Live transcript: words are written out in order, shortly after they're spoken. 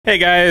Hey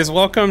guys,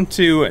 welcome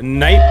to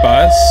Night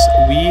Bus.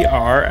 We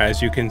are,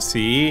 as you can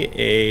see,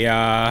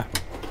 a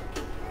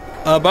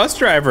bus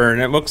driver,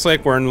 and it looks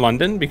like we're in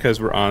London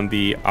because we're on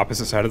the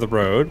opposite side of the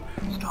road.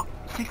 Stop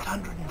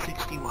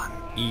 661.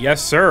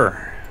 Yes,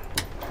 sir.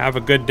 Have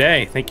a good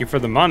day. Thank you for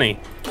the money.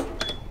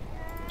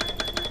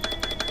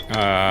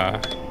 Yeah,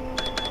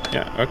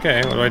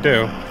 okay, what do I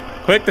do?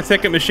 Click the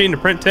ticket machine to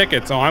print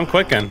tickets. Oh, I'm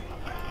clicking.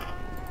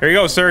 Here you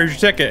go, sir, here's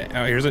your ticket.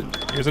 Oh, here's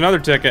another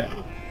ticket.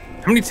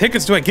 How many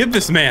tickets do I give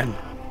this man?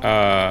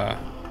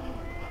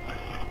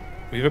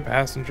 Leave a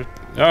passenger.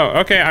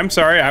 Oh, okay, I'm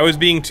sorry. I was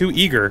being too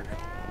eager.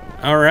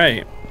 All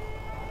right.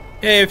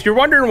 Hey, if you're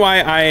wondering why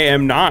I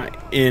am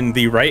not in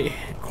the right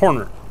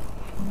corner.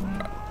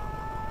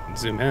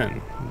 Zoom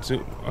in.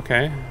 Zoom.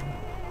 Okay.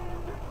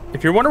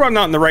 If you're wondering why I'm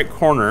not in the right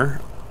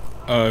corner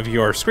of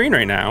your screen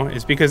right now,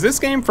 is because this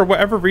game, for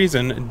whatever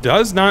reason,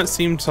 does not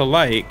seem to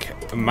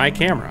like my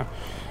camera.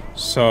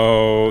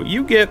 So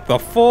you get the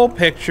full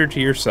picture to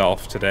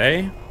yourself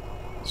today.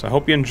 So I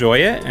hope you enjoy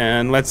it,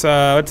 and let's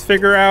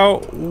figure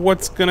out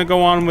what's gonna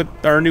go on with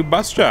our new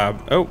bus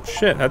job. Oh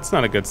shit, that's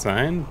not a good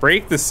sign.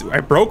 Break this. I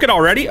broke it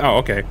already? Oh,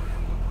 okay. Do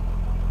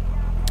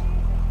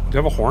you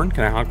have a horn?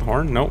 Can I honk the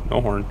horn? Nope,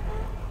 no horn.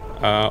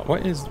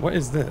 What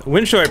is this?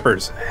 Windshield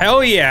wipers.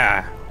 Hell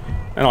yeah!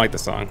 I don't like the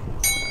song.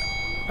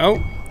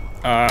 Oh,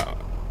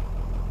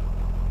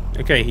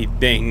 okay, he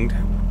dinged.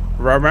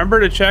 Remember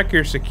to check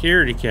your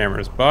security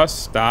cameras. Bus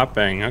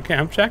stopping. Okay,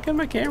 I'm checking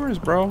my cameras,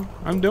 bro.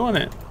 I'm doing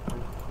it.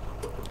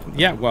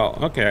 Yeah, well,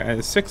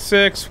 okay.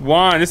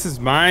 661. This is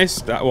my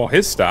stop. Well,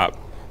 his stop.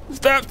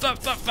 Stop,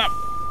 stop, stop, stop.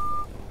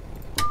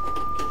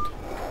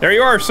 There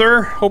you are,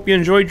 sir. Hope you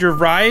enjoyed your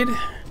ride.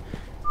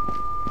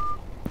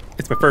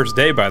 It's my first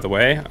day, by the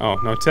way. Oh,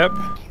 no tip?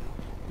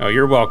 Oh,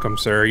 you're welcome,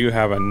 sir. You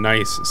have a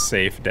nice,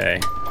 safe day.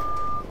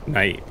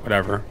 Night,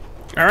 whatever.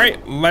 All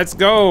right, let's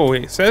go.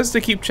 It says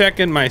to keep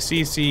checking my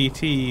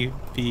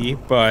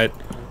CCTV, but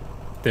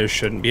there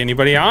shouldn't be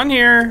anybody on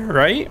here,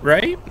 right?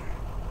 Right?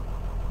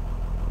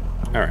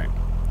 All right.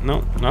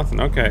 No, nothing.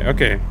 Okay,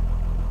 okay.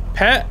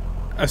 Pet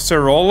a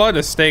Sorolla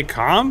to stay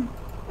calm?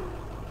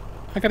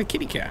 I got a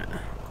kitty cat.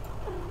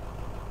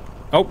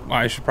 Oh,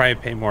 I should probably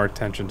pay more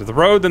attention to the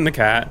road than the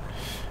cat.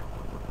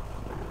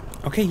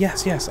 Okay,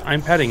 yes, yes,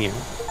 I'm petting you.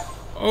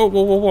 Oh,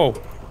 whoa, whoa, whoa.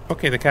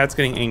 Okay, the cat's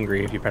getting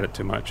angry if you pet it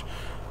too much.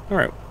 All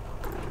right.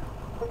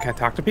 Can I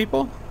talk to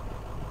people?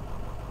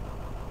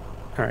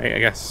 All right, I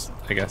guess.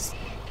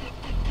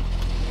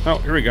 Oh,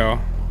 here we go.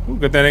 Ooh,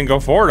 good that didn't go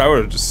forward. I would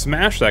have just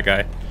smashed that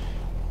guy.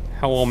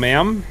 Hello,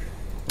 ma'am.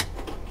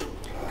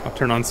 I'll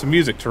turn on some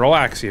music to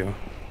relax you.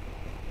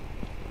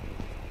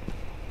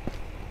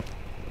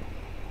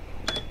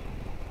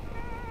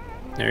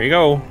 There you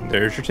go.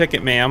 There's your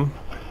ticket, ma'am.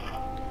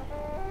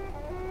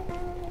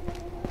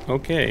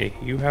 Okay,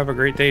 you have a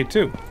great day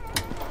too.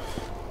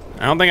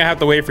 I don't think I have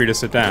to wait for you to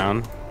sit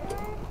down.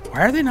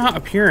 Why are they not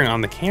appearing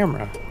on the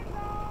camera?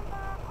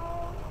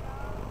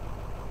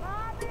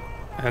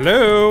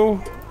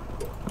 Hello?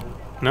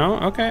 No?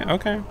 Okay,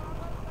 okay.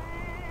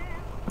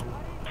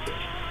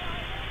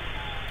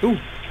 Ooh.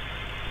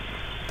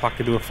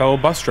 Talking to a fellow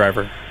bus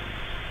driver.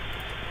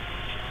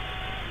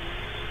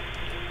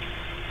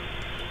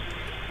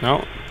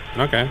 No?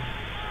 Okay.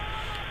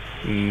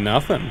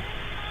 Nothing.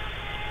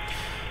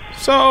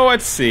 So,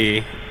 let's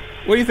see.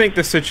 What do you think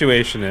the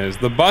situation is?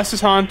 The bus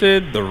is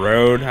haunted, the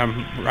road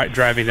I'm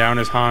driving down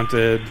is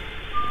haunted,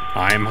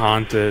 I'm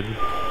haunted.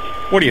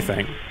 What do you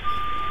think?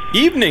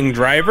 Evening,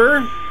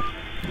 driver.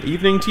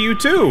 Evening to you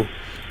too.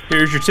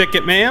 Here's your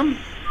ticket, ma'am.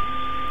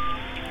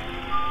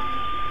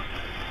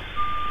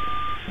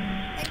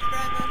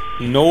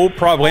 No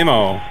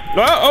problemo.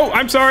 Oh,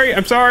 I'm sorry,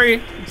 I'm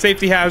sorry.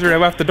 Safety hazard, I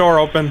left the door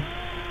open.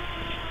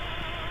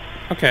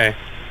 Okay.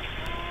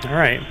 All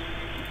right.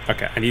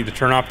 Okay, I need to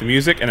turn off the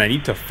music and I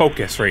need to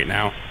focus right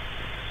now.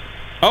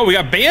 Oh, we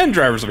got band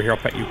drivers over here. I'll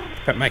pet you.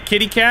 Pet my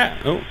kitty cat.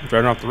 Oh,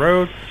 driving off the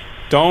road.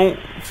 Don't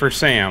for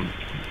Sam.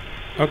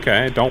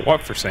 Okay, don't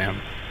what for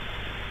Sam?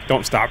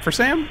 Don't stop for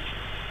Sam?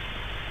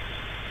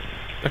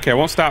 Okay, I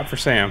won't stop for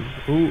Sam.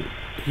 Ooh,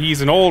 he's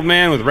an old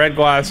man with red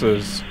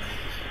glasses.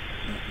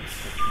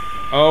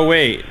 Oh,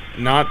 wait,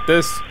 not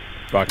this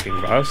fucking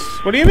bus.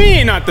 What do you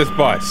mean, not this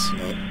bus?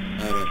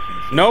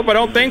 Nope, I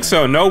don't think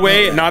so. No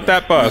way, not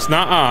that bus.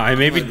 Nuh-uh, I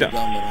may be done.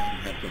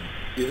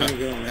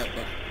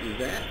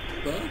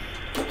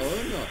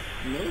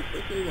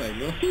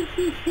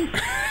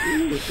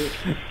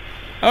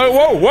 Oh,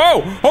 whoa,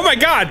 whoa! Oh my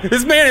god,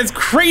 this man is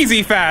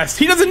crazy fast.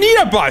 He doesn't need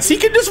a bus, he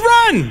can just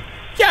run!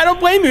 Yeah, I don't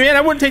blame you, man.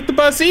 I wouldn't take the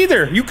bus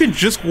either. You can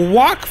just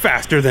walk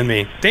faster than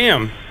me.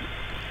 Damn.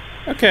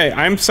 Okay,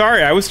 I'm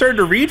sorry. I was starting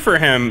to read for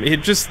him.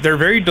 They're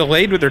very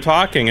delayed with their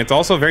talking. It's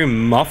also very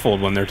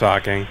muffled when they're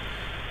talking.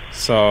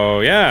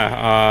 So,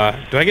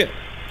 yeah, do I get...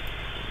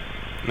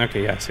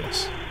 Okay, yes,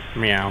 yes.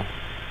 Meow.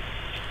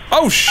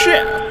 Oh,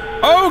 shit!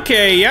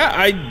 Okay,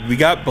 yeah, we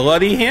got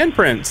bloody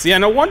handprints. Yeah,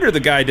 no wonder the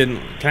guy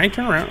didn't... Can I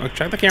turn around?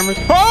 Check the cameras.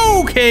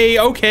 Okay,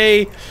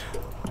 okay.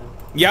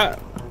 Yeah.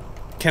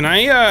 Can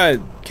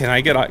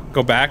I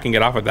go back and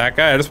get off with that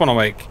guy? I just want to,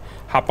 like...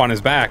 hop on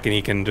his back and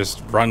he can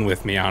just run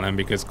with me on him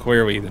because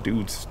clearly the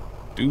dude's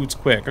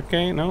quick.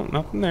 Okay, no,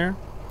 nothing there.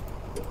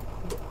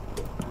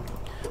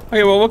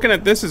 Okay, well, looking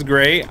at this is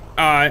great.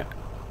 I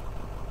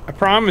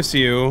promise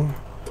you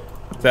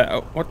that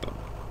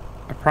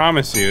I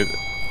promise you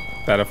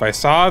that if I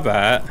saw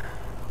that,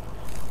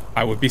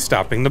 I would be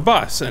stopping the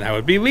bus and I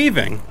would be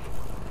leaving.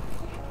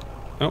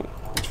 Oh,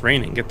 it's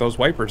raining. Get those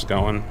wipers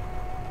going.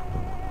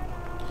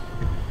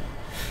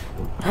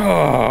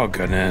 Oh,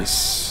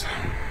 goodness.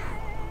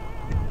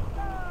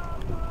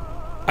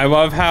 I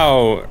love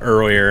how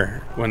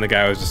earlier when the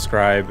guy was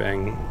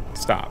describing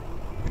stop.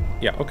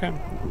 Yeah, okay.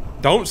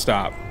 Don't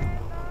stop.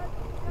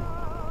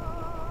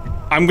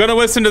 I'm gonna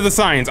listen to the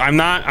signs. I'm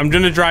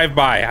gonna drive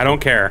by. I don't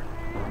care.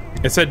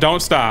 It said don't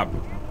stop.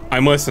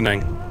 I'm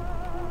listening.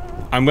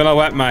 I'm gonna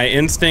let my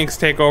instincts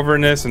take over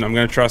in this and I'm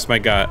gonna trust my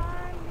gut.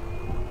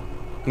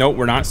 Nope,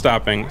 we're not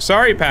stopping.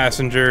 Sorry,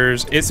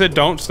 passengers. It said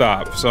don't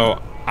stop, so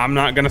I'm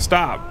not gonna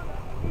stop.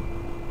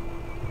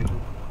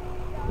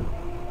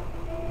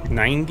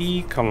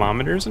 90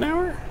 kilometers an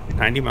hour?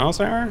 90 miles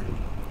an hour?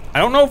 I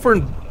don't know if we're...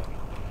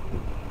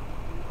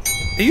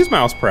 They use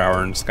miles per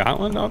hour in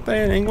Scotland, don't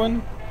they, in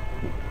England?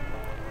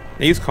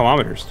 They use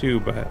kilometers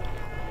too, but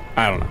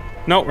I don't know.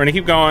 Nope, we're gonna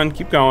keep going,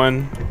 keep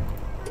going.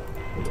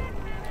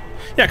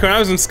 Yeah, 'cause when I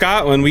was in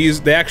Scotland,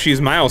 they actually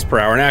use miles per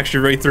hour, and it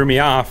actually really threw me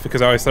off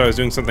because I always thought I was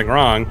doing something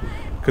wrong.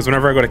 Because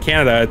whenever I go to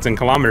Canada, it's in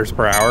kilometers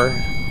per hour.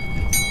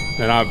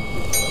 And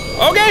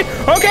okay!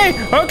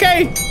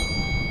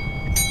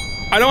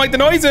 I don't like the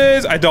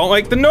noises! I don't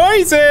like the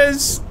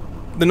noises!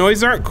 The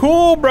noises aren't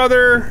cool,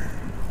 brother!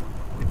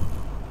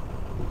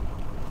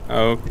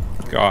 Oh,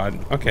 God.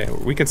 Okay,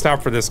 we can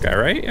stop for this guy,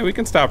 right? Yeah, we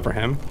can stop for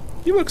him.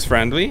 He looks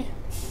friendly.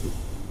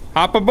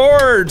 Hop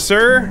aboard,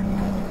 sir!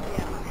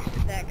 Yeah,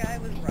 that guy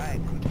was right.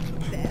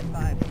 Bad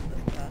vibes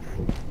with this stuff.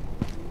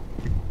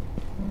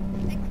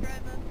 Thanks,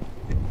 driver.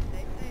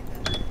 Stay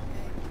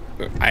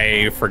safe.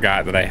 I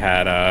forgot that I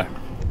had,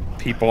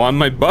 people on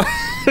my bus.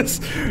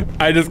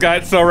 I just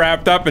got so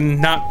wrapped up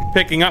in not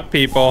picking up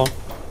people.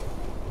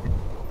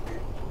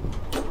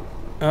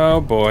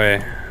 Oh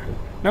boy.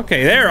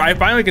 Okay, there, I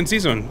finally can see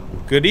someone.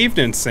 Good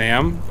evening,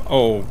 Sam.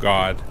 Oh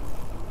God.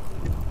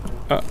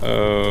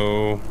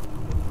 Uh-oh.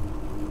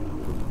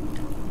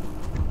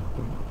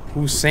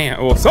 Who's Sam?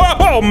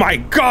 Oh my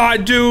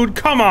God, dude,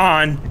 come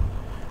on.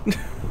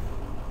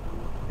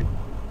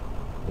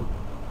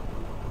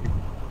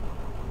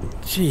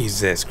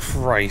 Jesus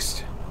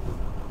Christ.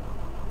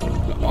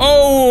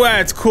 Oh,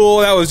 that's cool.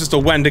 That was just a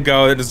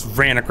wendigo that just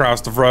ran across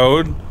the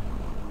road.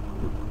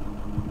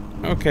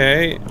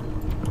 Okay.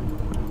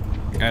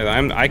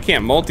 I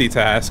can't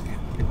multitask.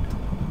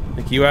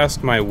 Like, you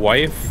ask my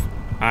wife,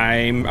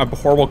 I'm a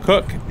horrible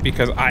cook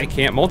because I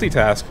can't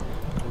multitask.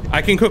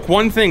 I can cook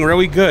one thing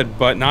really good,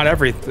 but not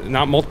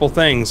multiple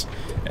things.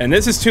 And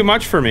this is too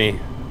much for me.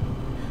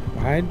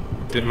 Why?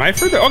 Am I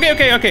further?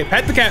 Okay.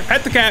 Pet the cat,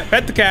 pet the cat,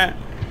 pet the cat.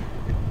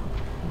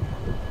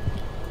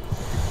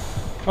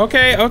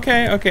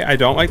 Okay. I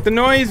don't like the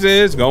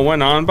noises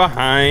going on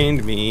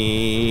behind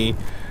me.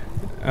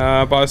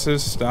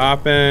 Buses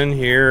stopping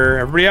here.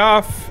 Everybody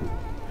off.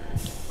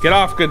 Get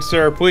off, good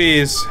sir,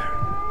 please.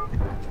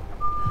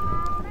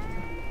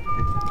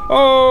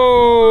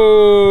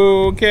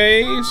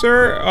 Okay,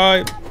 sir.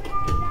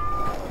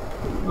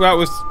 That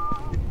was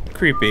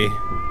creepy.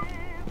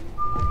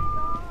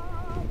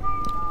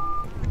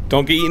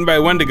 Don't get eaten by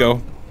a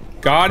wendigo.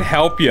 God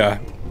help ya.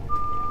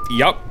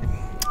 Yup.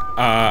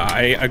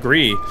 I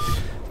agree.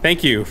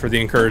 Thank you for the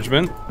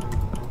encouragement.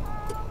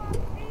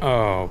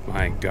 Oh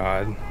my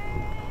God.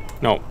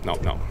 No.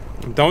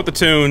 I'm done with the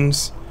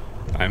tunes.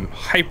 I'm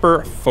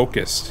hyper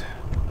focused.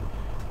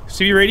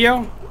 CB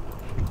radio?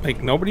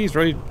 Like, nobody's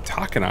really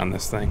talking on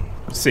this thing.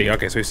 Let's see,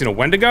 okay, so we've seen a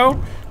wendigo.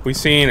 We've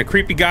seen a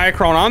creepy guy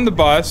crawling on the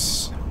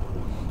bus.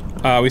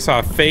 We saw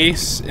a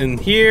face in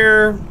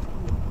here.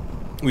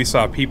 We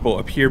saw people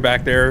appear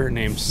back there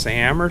named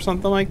Sam or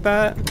something like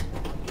that.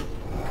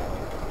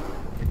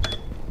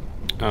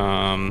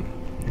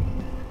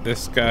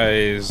 This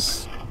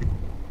guy's...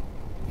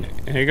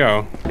 There you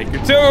go. Take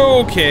your two.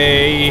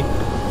 Okay.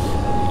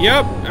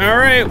 Yep,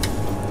 alright.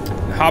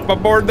 Hop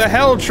aboard the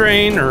hell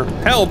train, or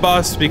hell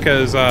bus,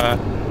 because,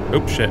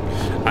 oops, shit.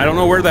 I don't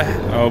know where the...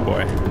 Oh,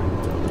 boy.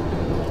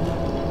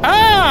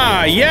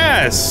 Ah,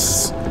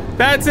 yes!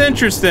 That's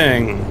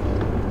interesting.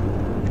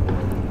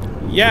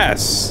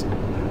 Yes.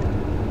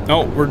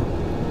 Oh,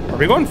 are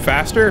we going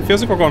faster? It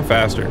feels like we're going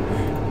faster.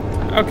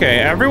 Okay,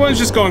 everyone's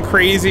just going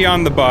crazy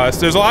on the bus.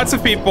 There's lots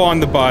of people on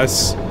the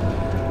bus.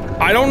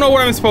 I don't know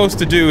what I'm supposed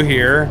to do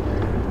here.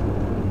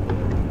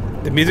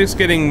 The music's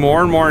getting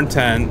more and more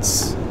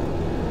intense.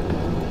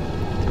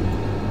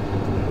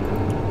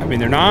 I mean,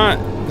 they're not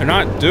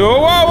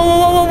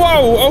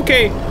whoa,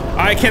 okay.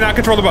 I cannot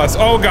control the bus.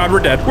 Oh God,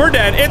 we're dead. We're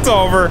dead, it's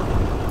over.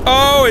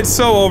 Oh, it's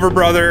so over,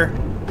 brother.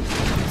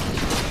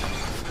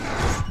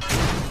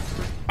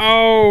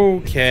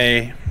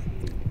 Okay.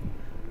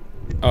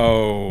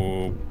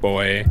 Oh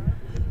boy.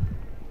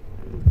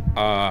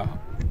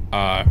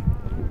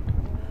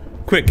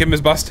 Quick, give him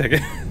his bus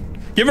ticket.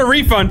 Give a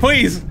refund,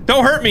 please.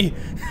 Don't hurt me.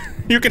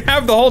 You can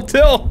have the whole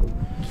till.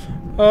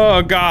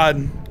 Oh,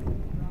 God.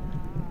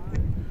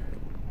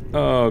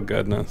 Oh,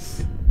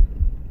 goodness.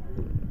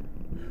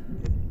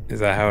 Is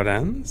that how it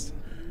ends?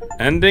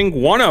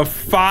 Ending 1 of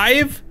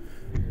 5?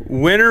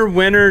 Winner,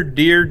 winner,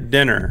 dear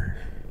dinner.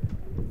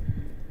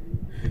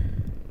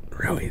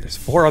 Really? There's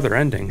 4 other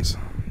endings.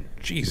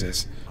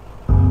 Jesus.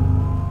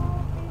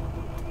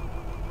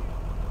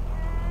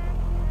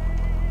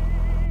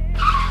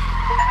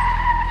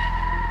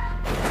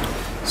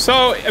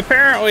 So,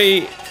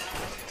 apparently,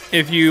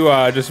 if you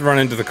just run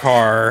into the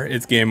car,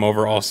 it's game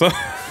over also.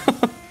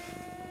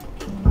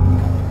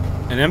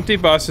 An empty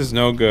bus is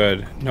no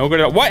good. No good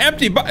at all. What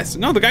empty bus?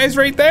 No, the guy's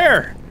right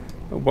there.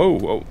 Whoa,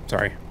 whoa,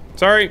 sorry.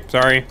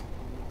 Sorry.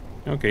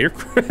 Okay, you're...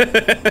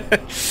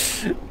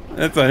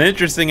 That's an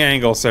interesting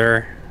angle,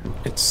 sir.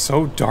 It's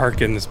so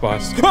dark in this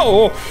bus.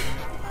 Oh!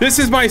 This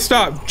is my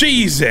stop.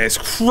 Jesus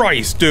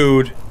Christ,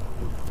 dude.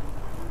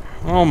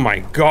 Oh my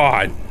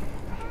God.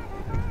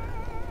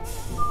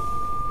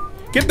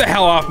 Get the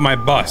hell off my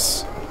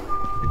bus.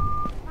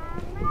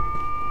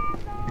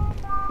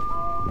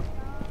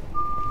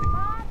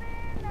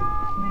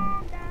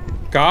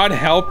 God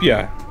help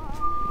ya.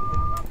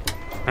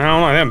 I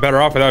don't know, I think I'm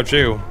better off without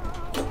you.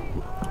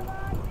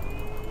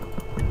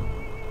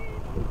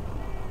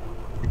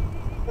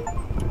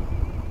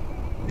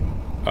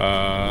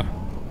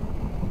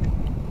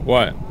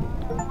 What?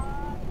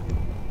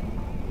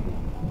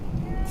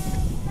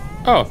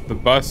 Oh, the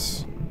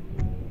bus.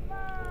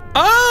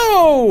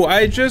 Oh,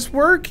 I just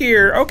work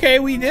here. Okay,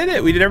 we did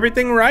it. We did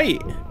everything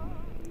right.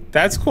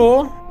 That's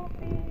cool.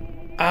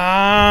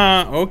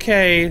 Ah,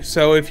 okay.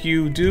 So if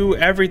you do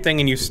everything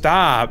and you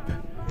stop,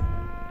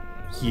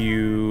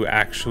 you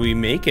actually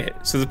make it.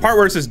 So the part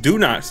where it says do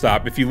not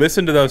stop, if you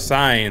listen to those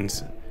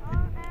signs,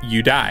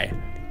 you die.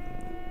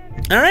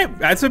 All right,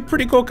 that's a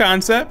pretty cool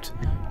concept.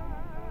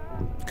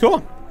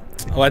 Cool.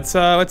 Let's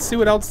see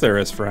what else there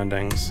is for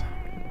endings.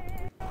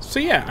 So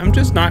yeah, I'm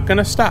just not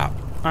gonna stop.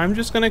 I'm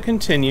just gonna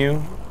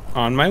continue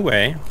on my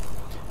way.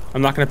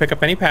 I'm not gonna pick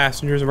up any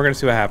passengers and we're gonna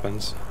see what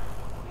happens.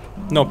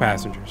 No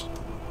passengers.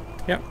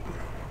 Yep.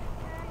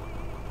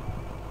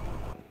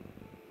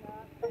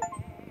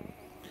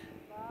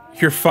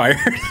 You're fired.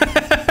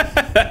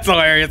 That's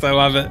hilarious, I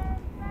love it.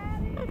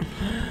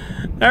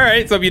 All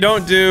right, so if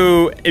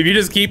you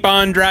just keep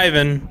on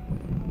driving,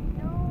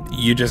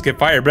 you just get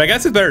fired. But I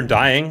guess it's better than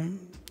dying,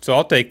 so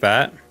I'll take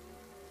that.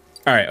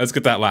 All right, let's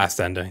get that last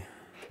ending.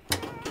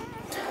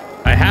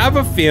 I have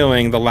a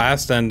feeling the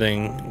last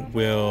ending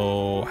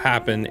will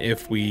happen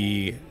if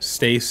we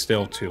stay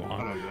still too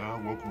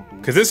long.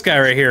 Because this guy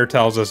right here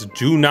tells us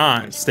do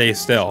not stay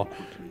still.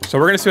 So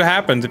we're gonna see what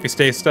happens if you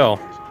stay still.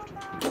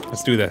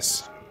 Let's do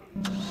this.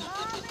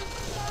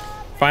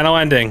 Final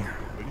ending.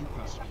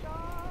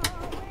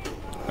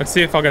 Let's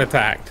see if I'll get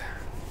attacked.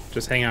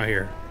 Just hang out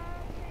here.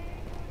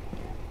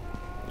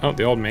 Oh,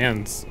 the old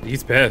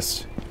he's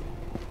pissed.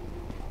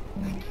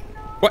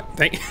 What?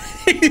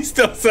 He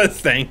still says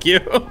thank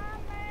you.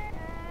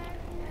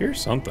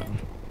 Here's something.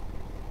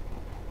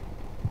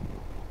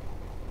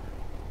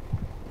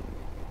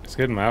 It's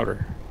getting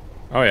louder.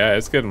 Oh yeah,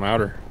 it's getting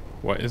louder.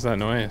 What is that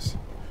noise? Is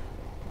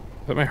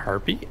that my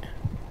heartbeat?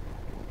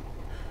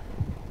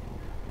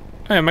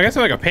 I guess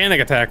I'm like a panic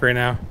attack right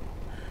now.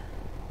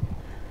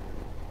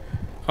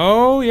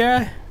 Oh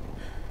yeah.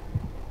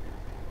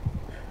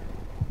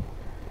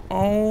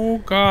 Oh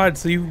God,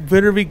 so you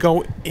literally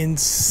go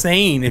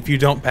insane if you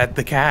don't pet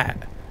the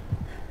cat.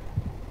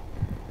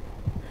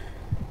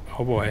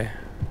 Oh boy.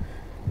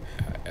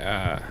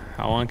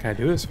 How long can I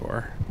do this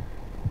for?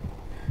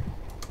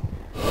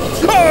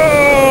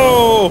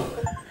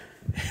 Oh!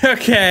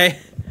 Okay.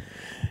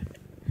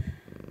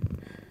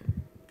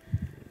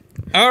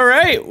 All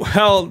right,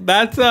 well,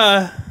 that's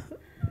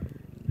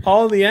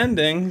all the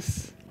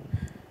endings.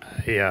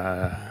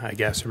 I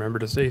guess remember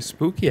to stay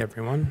spooky,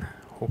 everyone.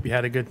 Hope you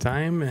had a good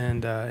time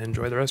and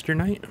enjoy the rest of your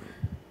night.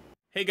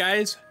 Hey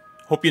guys,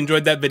 hope you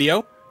enjoyed that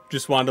video.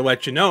 Just wanted to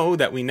let you know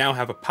that we now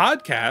have a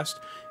podcast.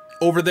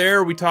 Over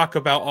there, we talk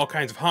about all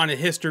kinds of haunted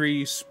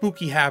history,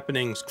 spooky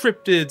happenings,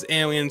 cryptids,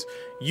 aliens,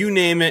 you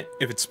name it.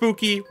 If it's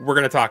spooky, we're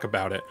going to talk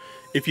about it.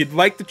 If you'd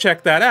like to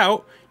check that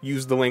out,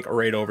 use the link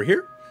right over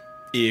here.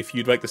 If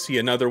you'd like to see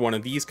another one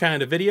of these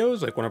kind of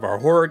videos, like one of our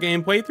horror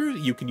game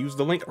playthroughs, you can use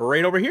the link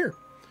right over here.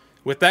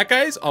 With that,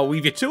 guys, I'll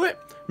leave you to it.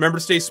 Remember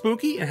to stay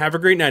spooky and have a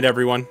great night,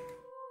 everyone.